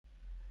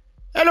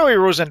Hello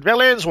heroes and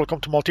villains, welcome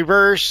to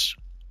Multiverse.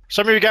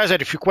 Some of you guys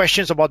had a few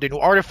questions about the new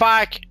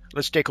artifact.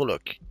 Let's take a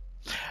look.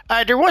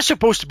 There was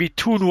supposed to be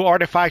two new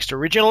artifacts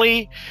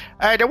originally.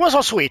 There was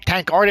also a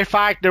tank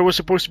artifact that was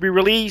supposed to be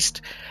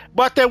released.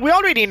 But we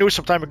already knew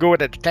some time ago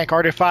that the tank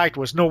artifact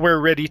was nowhere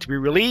ready to be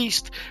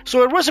released.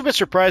 So it was a bit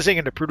surprising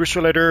in the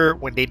producer letter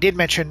when they did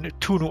mention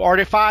two new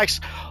artifacts.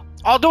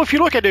 Although if you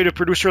look at the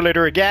producer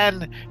letter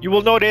again, you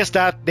will notice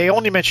that they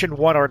only mentioned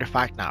one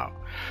artifact now.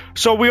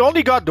 So we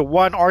only got the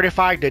one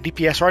artifact, the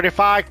DPS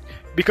artifact,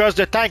 because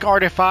the tank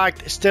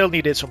artifact still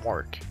needed some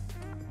work.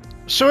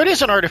 So it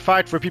is an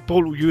artifact for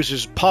people who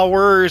uses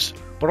powers,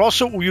 but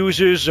also who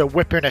uses a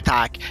weapon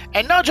attack.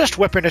 And not just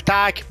weapon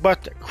attack,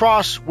 but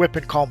cross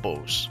weapon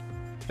combos.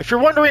 If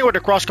you're wondering what the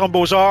cross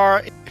combos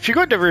are, if you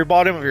go to the very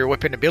bottom of your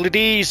weapon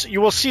abilities,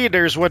 you will see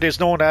there's what is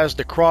known as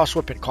the cross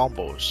weapon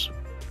combos.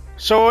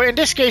 So in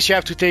this case, you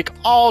have to take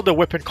all the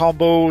weapon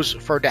combos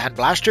for the hand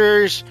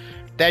blasters.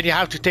 Then you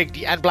have to take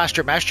the hand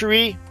blaster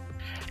mastery.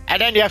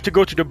 And then you have to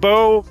go to the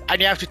bow.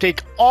 And you have to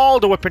take all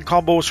the weapon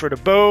combos for the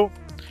bow.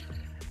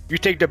 You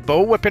take the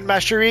bow weapon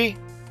mastery.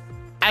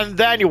 And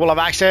then you will have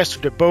access to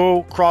the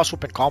bow cross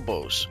weapon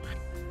combos.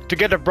 To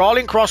get the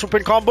brawling cross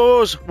weapon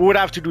combos, we would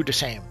have to do the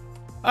same.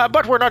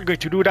 But we're not going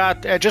to do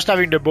that. Just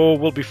having the bow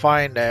will be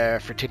fine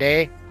for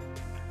today.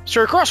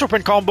 So cross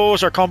weapon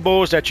combos are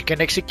combos that you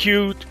can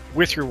execute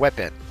with your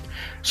weapon.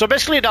 So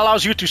basically it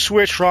allows you to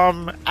switch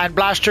from hand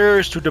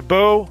blasters to the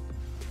bow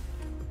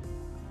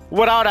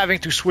without having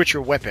to switch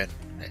your weapon.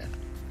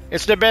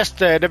 It's the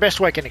best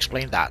way I can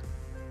explain that.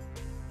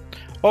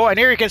 Oh, and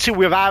here you can see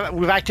we've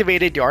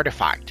activated the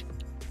artifact.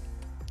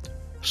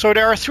 So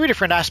there are three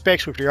different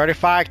aspects with the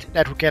artifact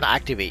that we can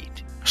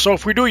activate. So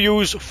if we do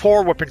use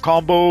 4 weapon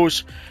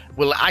combos,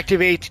 we'll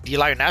activate the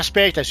lion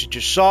aspect as you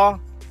just saw.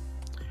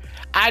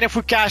 And if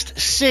we cast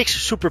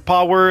 6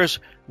 superpowers,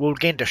 we'll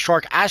gain the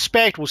shark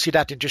aspect. We'll see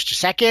that in just a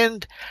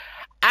second.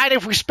 And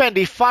if we spend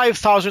a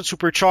 5000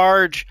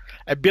 supercharge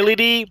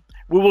ability,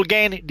 we will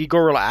gain the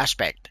gorilla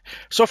aspect.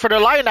 So for the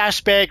lion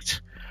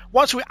aspect,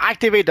 once we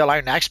activate the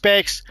lion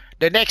aspects,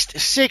 the next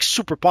 6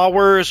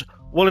 superpowers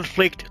will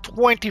inflict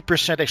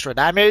 20% extra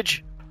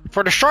damage.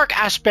 For the shark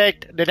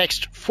aspect, the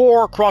next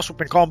 4 cross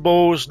weapon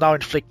combos now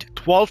inflict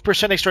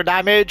 12% extra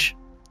damage.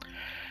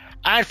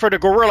 And for the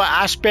gorilla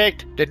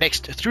aspect, the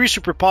next 3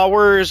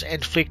 superpowers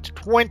inflict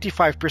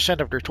 25%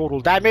 of their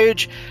total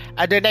damage,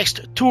 and the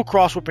next 2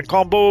 cross weapon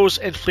combos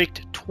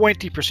inflict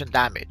 20%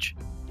 damage.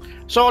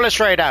 So let's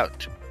try it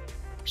out.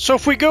 So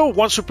if we go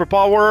 1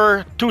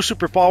 superpower, 2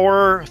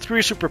 superpower,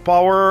 3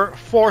 superpower,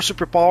 4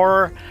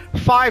 superpower,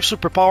 5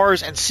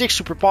 superpowers, and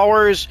 6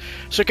 superpowers,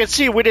 so you can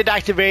see we did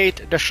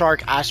activate the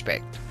shark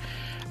aspect.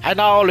 And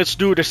now let's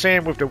do the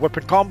same with the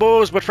weapon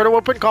combos, but for the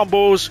weapon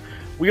combos,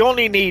 we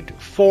only need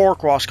 4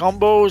 cross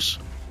combos,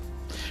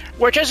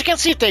 which as you can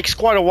see takes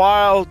quite a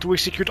while to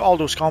execute all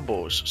those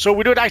combos. So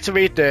we did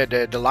activate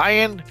the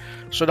lion,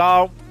 so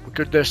now we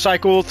could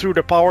cycle through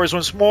the powers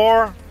once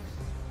more.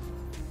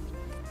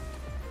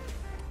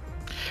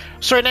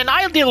 So in an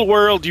ideal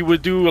world, you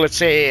would do, let's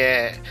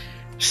say,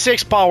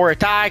 6 power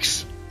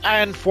attacks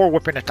and 4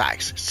 weapon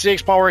attacks.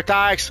 6 power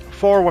attacks,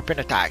 4 weapon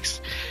attacks.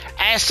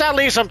 And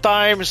sadly,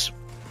 sometimes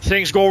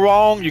things go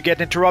wrong, you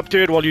get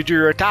interrupted while you do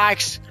your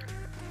attacks.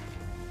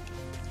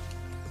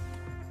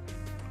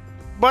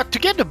 But to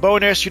get the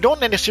bonus, you don't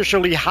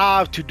necessarily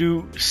have to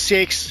do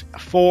 6,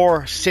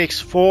 4, 6,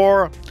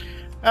 4.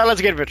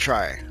 Let's give it a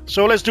try.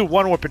 So let's do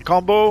 1 weapon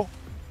combo,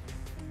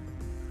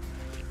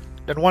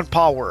 then 1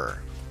 power,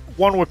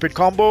 1 weapon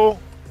combo.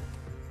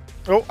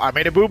 Oh, I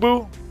made a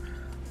boo-boo.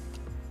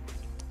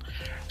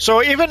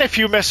 So even if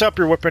you mess up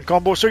your weapon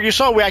combo, so you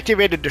saw we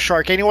activated the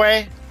shark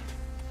anyway.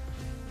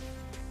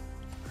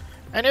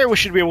 And here we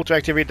should be able to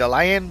activate the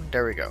lion.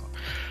 There we go.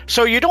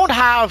 So you don't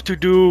have to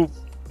do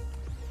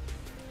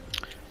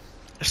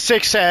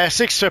 6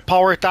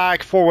 power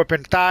attack, 4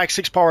 weapon attack,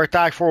 6 power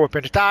attack, 4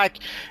 weapon attack.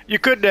 You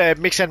could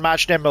mix and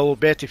match them a little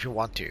bit if you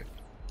want to.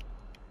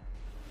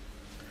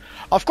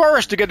 Of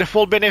course, to get the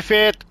full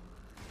benefit,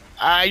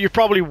 you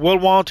probably will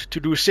want to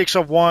do 6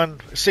 of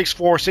 1, 6,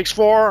 4, 6,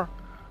 4.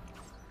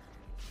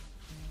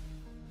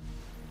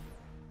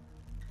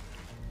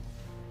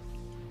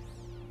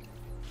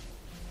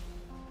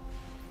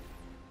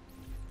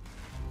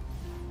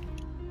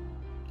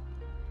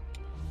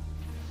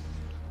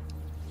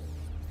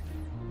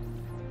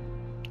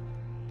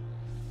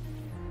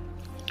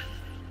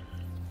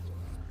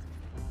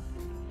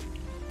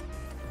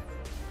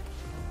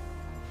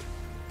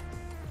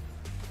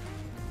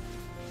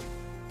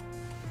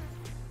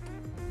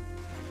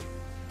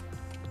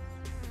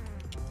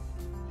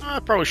 I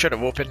probably should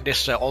have opened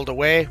this all the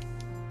way.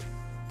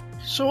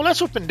 So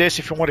let's open this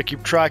if you want to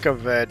keep track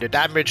of the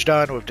damage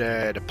done with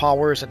the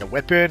powers and the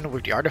weapon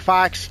with the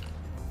artifacts.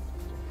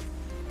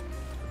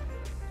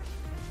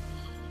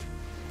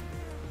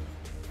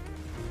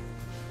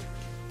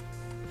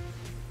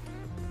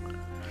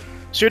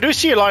 So you do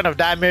see a line of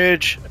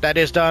damage that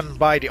is done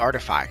by the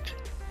artifact.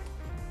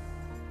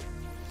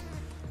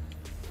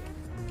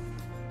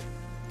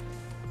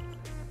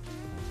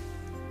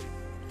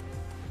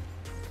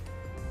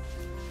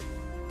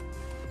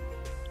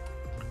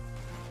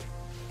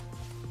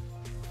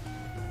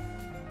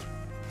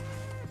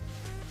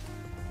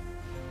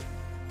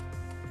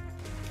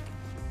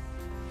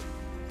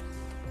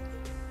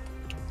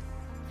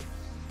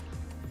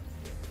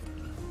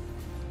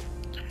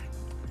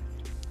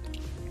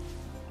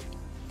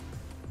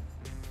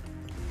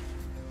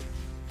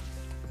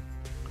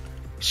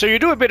 So you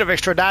do a bit of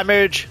extra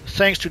damage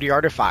thanks to the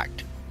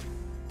artifact.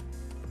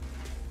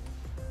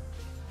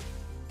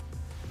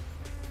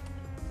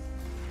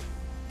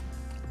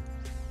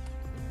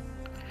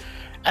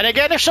 And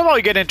again, if somehow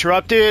you get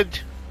interrupted,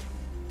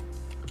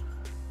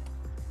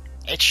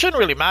 it shouldn't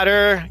really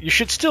matter. You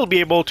should still be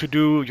able to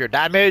do your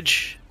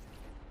damage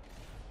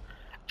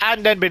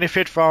and then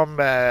benefit from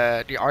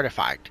the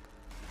artifact.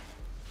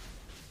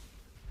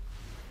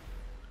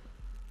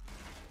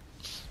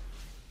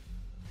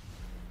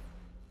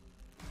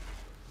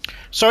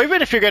 So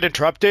even if you get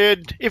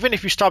interrupted, even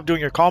if you stop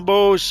doing your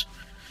combos,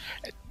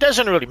 it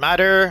doesn't really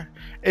matter.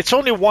 It's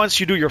only once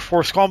you do your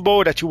fourth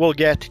combo that you will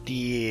get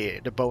the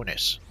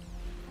bonus.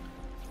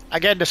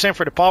 Again, the same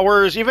for the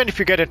powers. Even if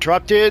you get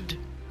interrupted,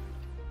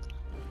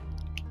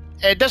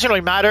 it doesn't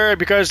really matter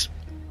because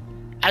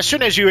as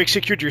soon as you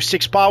execute your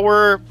 6th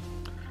power,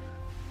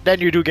 then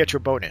you do get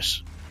your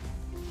bonus.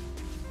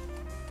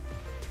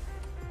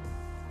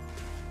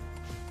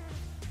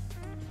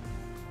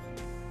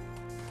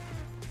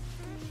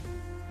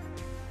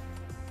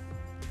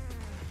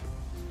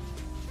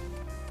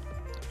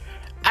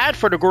 And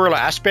for the Gorilla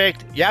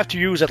aspect, you have to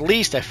use at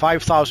least a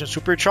 5000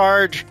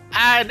 supercharge,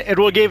 and it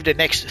will give the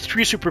next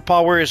 3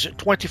 superpowers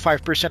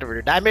 25% of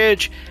your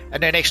damage,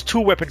 and the next 2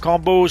 weapon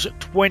combos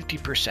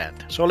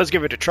 20%. So let's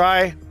give it a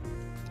try.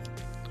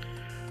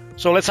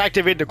 So let's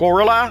activate the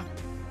Gorilla.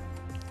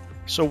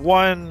 So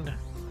 1,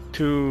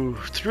 2,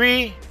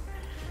 3,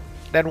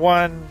 then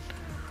 1,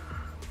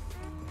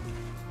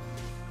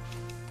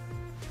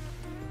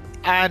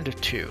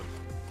 and 2.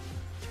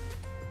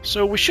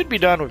 So we should be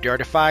done with the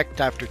artifact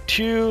after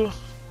 2.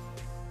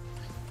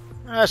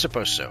 I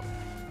suppose so.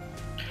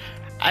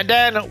 And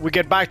then we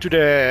get back to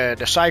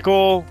the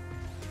cycle.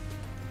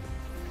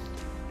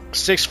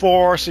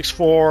 6-4,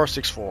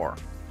 6-4, 6-4.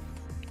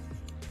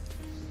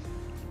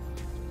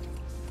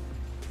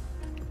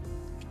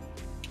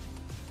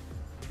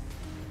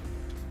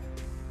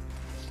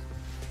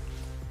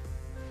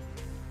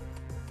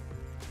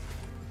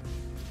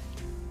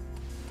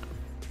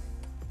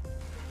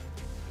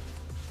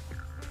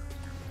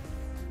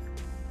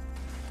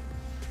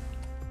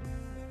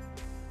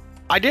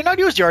 I did not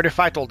use the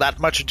artifact all that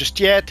much just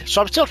yet,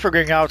 so I'm still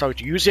figuring out how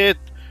to use it.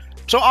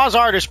 So odds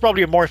are there's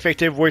probably a more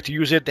effective way to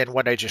use it than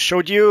what I just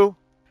showed you,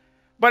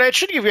 but it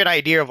should give you an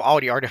idea of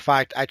how the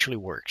artifact actually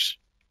works.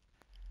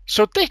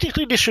 So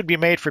technically this should be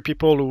made for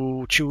people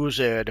who choose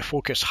the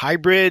focus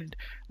hybrid,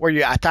 where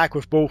you attack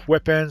with both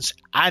weapons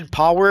and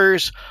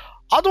powers,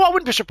 although I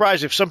wouldn't be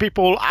surprised if some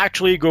people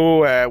actually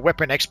go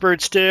weapon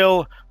expert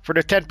still for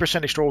the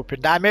 10% extra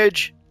weapon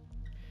damage,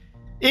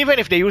 even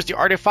if they use the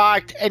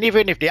artifact, and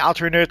even if they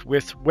alternate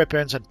with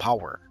weapons and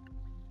power.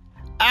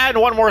 And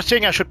one more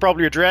thing I should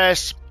probably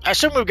address. I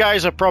assume you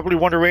guys are probably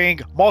wondering,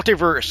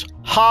 Multiverse,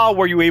 how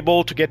were you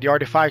able to get the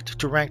artifact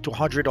to rank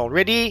 200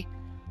 already?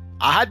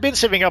 I had been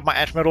saving up my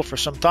Nth metal for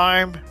some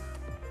time.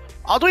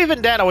 Although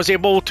even then I was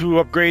able to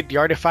upgrade the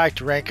artifact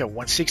to rank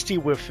 160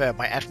 with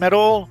my Nth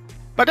metal.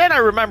 But then I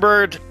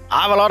remembered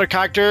I have a lot of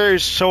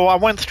characters, so I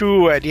went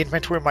through the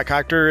inventory of my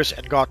characters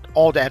and got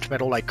all the Nth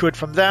metal I could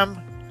from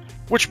them,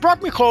 which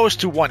brought me close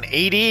to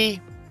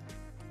 180.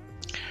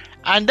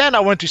 And then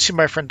I went to see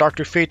my friend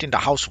Dr. Fate in the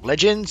House of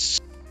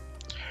Legends.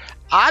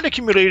 I had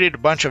accumulated a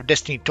bunch of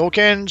Destiny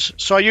tokens,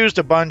 so I used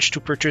a bunch to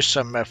purchase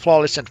some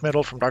Flawless Nth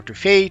metal from Dr.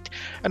 Fate,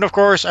 and of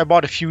course I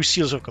bought a few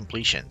Seals of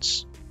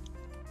Completions.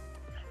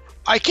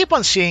 I keep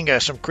on seeing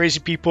some crazy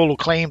people who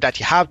claim that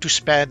you have to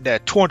spend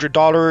 $200,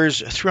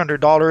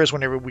 $300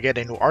 whenever we get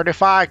a new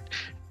artifact.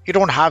 You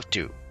don't have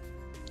to.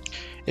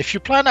 If you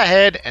plan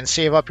ahead and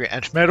save up your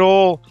Nth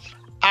metal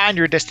and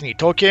your Destiny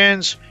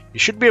tokens, you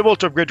should be able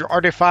to upgrade your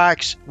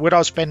artifacts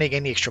without spending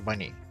any extra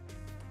money.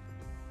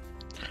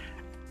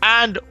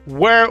 And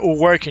where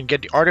you can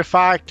get the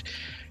artifact,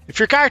 if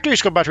your character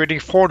is combat rating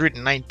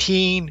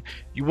 419,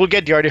 you will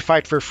get the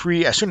artifact for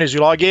free as soon as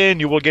you log in.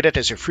 You will get it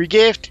as a free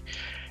gift.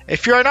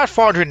 If you are not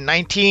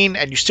 419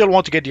 and you still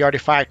want to get the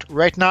artifact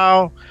right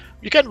now,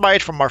 you can buy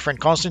it from our friend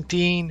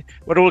Constantine,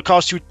 but it will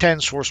cost you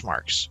 10 source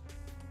marks.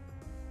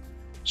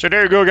 So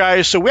there you go,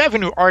 guys. So we have a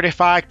new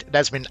artifact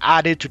that's been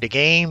added to the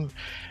game.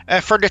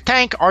 For the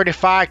tank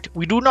artifact,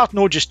 we do not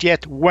know just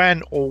yet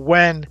when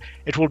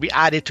it will be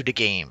added to the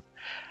game.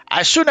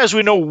 As soon as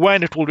we know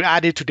when it will be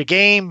added to the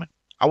game,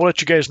 I will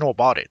let you guys know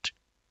about it.